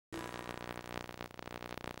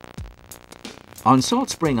On Salt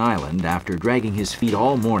Spring Island, after dragging his feet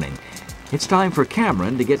all morning, it's time for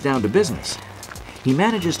Cameron to get down to business. He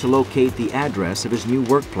manages to locate the address of his new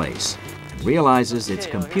workplace and realizes it's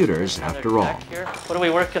computers after all. What are we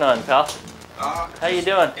working on, pal? How you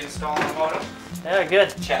doing? Installing a modem. Yeah, good.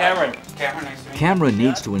 Cameron. Cameron, nice to meet you. Cameron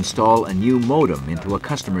needs to install a new modem into a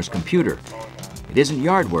customer's computer. It isn't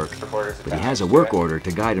yard work, but he has a work order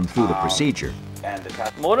to guide him through the procedure.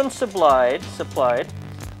 Modem supplied.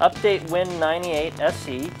 Update Win 98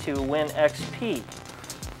 SE to Win XP.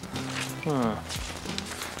 All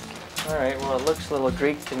right, well, it looks a little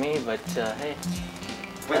Greek to me, but hey,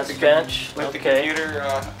 that's bench. With the Okay. computer,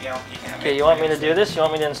 you know, you can. Okay, you want me to do this? You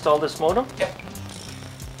want me to install this modem? Yep.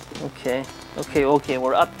 Okay,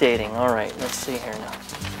 we're updating. All right, let's see here now.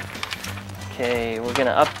 Okay, we're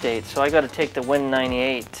gonna update. So I gotta take the Win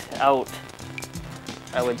 98 out,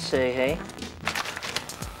 I would say, hey?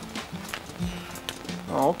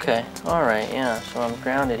 Oh, okay, all right, yeah, so I'm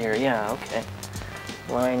grounded here, yeah, okay.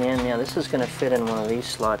 Line in, yeah, this is gonna fit in one of these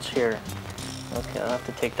slots here. Okay, I'll have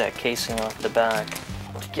to take that casing off the back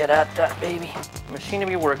to get at that baby. Machine to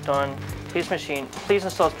be worked on. Case machine, please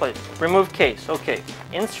install this plate. Remove case, okay.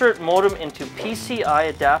 Insert modem into PCI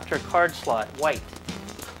adapter card slot, white.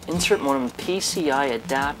 Insert modem PCI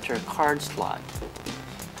adapter card slot.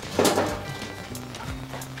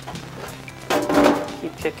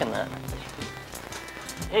 Keep kicking that.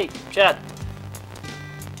 Hey, Chad.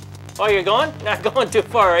 Oh, you're going? Not going too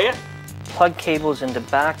far, are you? Plug cables into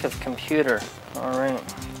back of computer. All right.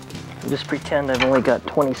 Just pretend I've only got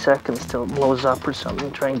 20 seconds till it blows up or something.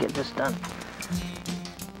 Try and get this done.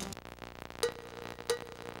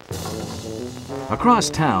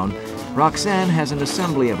 Across town, Roxanne has an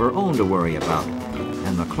assembly of her own to worry about,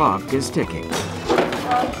 and the clock is ticking.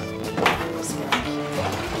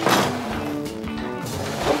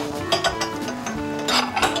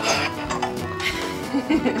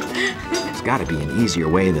 There's got to be an easier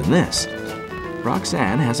way than this.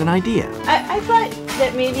 Roxanne has an idea. I thought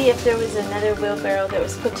that maybe if there was another wheelbarrow that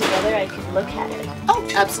was put together, I could look at it. Oh,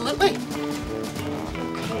 absolutely.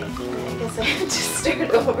 Okay, I guess I have to start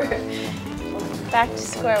over. Back to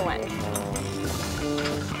square one.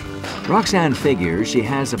 Roxanne figures she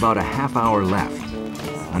has about a half hour left.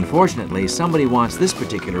 Unfortunately, somebody wants this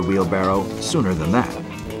particular wheelbarrow sooner than that.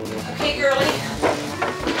 Okay, girlie.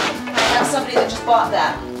 I have somebody that just bought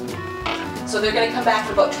that. So they're going to come back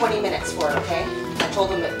in about 20 minutes for it, okay? I told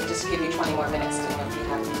them that just give you 20 more minutes to be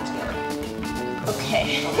happy together.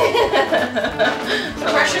 Okay. The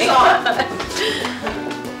pressure's on. Oh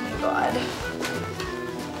my God.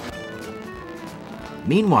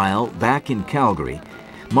 Meanwhile, back in Calgary,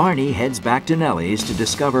 Marnie heads back to Nellie's to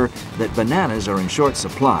discover that bananas are in short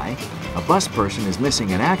supply, a bus person is missing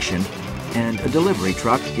in action, and a delivery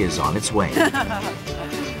truck is on its way.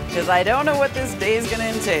 Because I don't know what this day is going to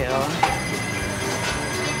entail.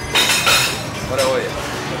 What are you?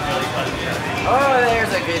 Oh,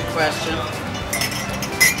 there's a good question.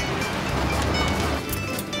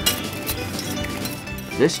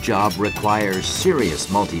 This job requires serious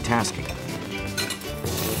multitasking.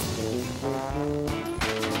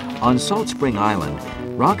 On Salt Spring Island,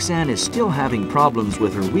 Roxanne is still having problems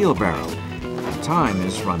with her wheelbarrow. Time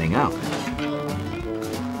is running out.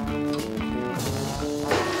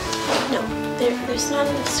 No, there's not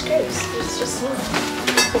enough screws. There's just one.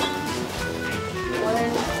 1, 2,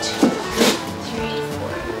 3, 4,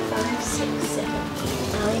 5, 6, 7,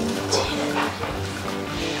 8, 9, 10,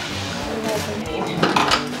 11.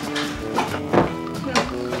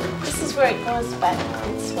 This is where it goes, but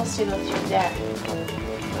it's supposed to go through there.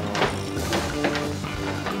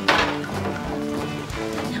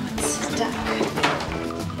 Now it's stuck.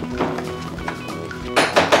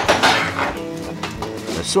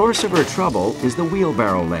 The source of her trouble is the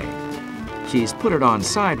wheelbarrow leg. She's put it on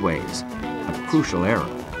sideways, a crucial error.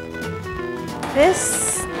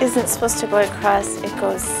 This isn't supposed to go across, it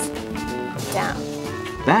goes down.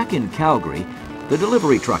 Back in Calgary, the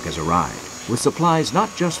delivery truck has arrived, with supplies not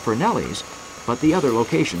just for Nellie's, but the other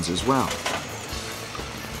locations as well.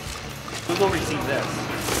 Google received this.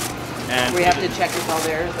 And We have to check it's all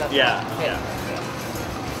there? Is that Yeah, okay. yeah.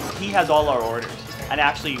 He has all our orders. And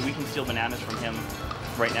actually, we can steal bananas from him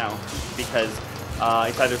right now because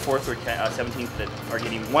it's either 4th or 17th that are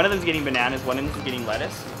getting, one of them's getting bananas, one of them's getting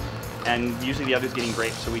lettuce, and usually the other's getting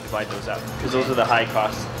grapes, so we divide those up because those are the high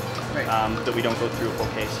costs that we don't go through a full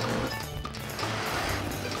case.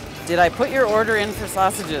 Did I put your order in for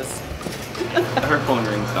sausages? Her phone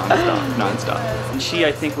rings non-stop. And she,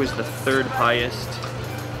 I think, was the 3rd highest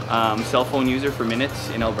cell phone user for minutes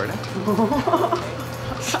in Alberta.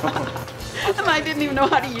 And I didn't even know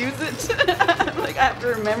how to use it. I'm like, have to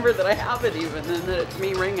remember that I have it even and that it's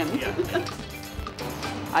me ringing. Yeah.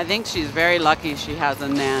 I think she's very lucky she has a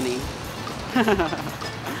nanny.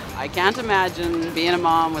 I can't imagine being a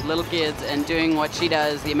mom with little kids and doing what she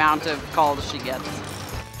does, the amount of calls she gets.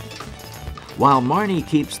 While Marnie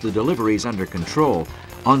keeps the deliveries under control,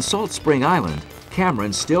 on Salt Spring Island,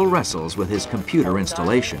 Cameron still wrestles with his computer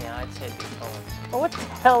installation. Yeah, I'd say big phones. Well, what the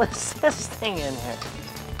hell is this thing in here?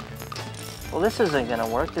 Well, this isn't gonna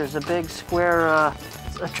work. There's a big square, I'm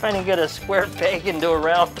trying to get a square peg into a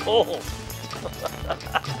round hole.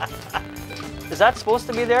 Is that supposed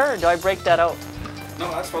to be there, or do I break that out? No,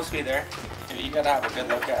 that's supposed to be there. You gotta have a good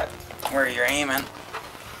look at where you're aiming.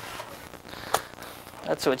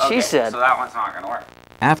 That's what she said. So that one's not gonna work.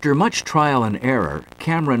 After much trial and error,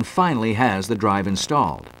 Cameron finally has the drive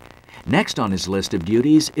installed. Next on his list of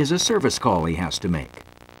duties is a service call he has to make.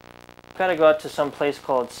 Gotta go out to some place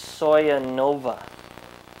called Soya Nova.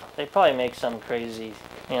 They probably make some crazy,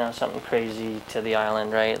 you know, something crazy to the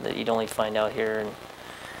island, right? That you'd only find out here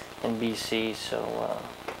in BC. So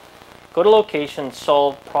go to location,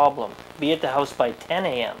 solve problem. Be at the house by 10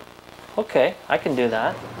 a.m. Okay, I can do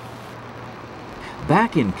that.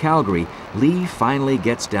 Back in Calgary, Lee finally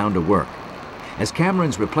gets down to work. As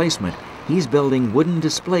Cameron's replacement, he's building wooden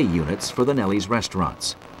display units for the Nellie's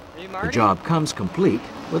restaurants. The job comes complete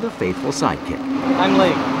with a faithful sidekick. I'm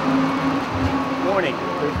Lee. Morning.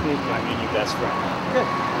 I'm your new best friend.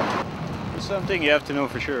 Good. There's something you have to know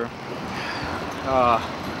for sure.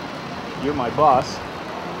 You're my boss.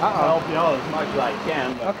 I'll help you out as much as I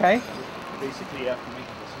can. But Okay. basically, you have to make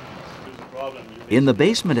a decision. There's a problem. In the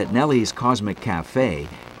basement at Nellie's Cosmic Cafe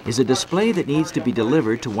is a display that needs to be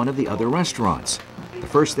delivered to one of the other restaurants. The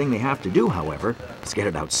first thing they have to do, however, is get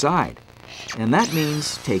it outside. And that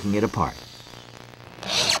means taking it apart.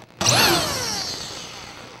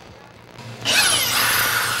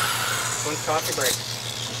 When's coffee break?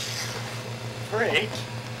 Break?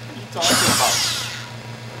 What are you talking about?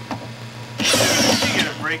 You get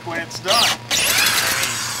a break when it's done. I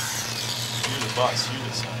mean, you're the boss. You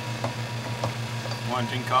decide. Want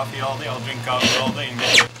to drink coffee all day? I'll drink coffee all day.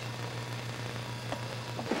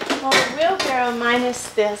 Well, the wheelbarrow minus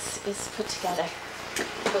this is put together.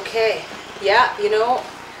 Okay, yeah, you know,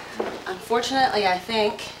 unfortunately I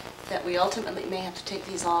think that we ultimately may have to take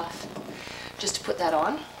these off just to put that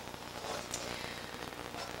on.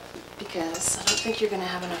 Because I don't think you're going to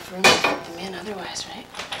have enough room to put them in otherwise, right?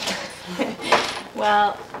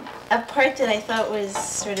 Well, a part that I thought was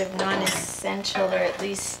sort of non-essential, or at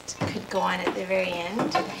least could go on at the very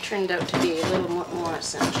end, Turned out to be a little more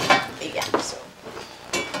essential. yeah, so.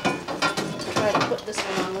 Try to put this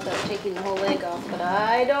one on without taking the whole leg off, but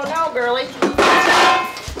I don't know, girlie.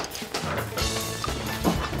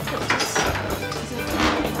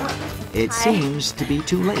 It seems to be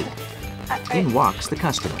too late. In walks the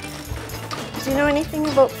customer. Do you know anything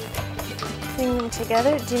about putting them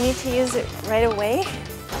together? Do you need to use it right away?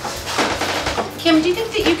 Kim, do you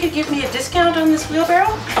think that you could give me a discount on this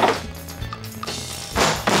wheelbarrow?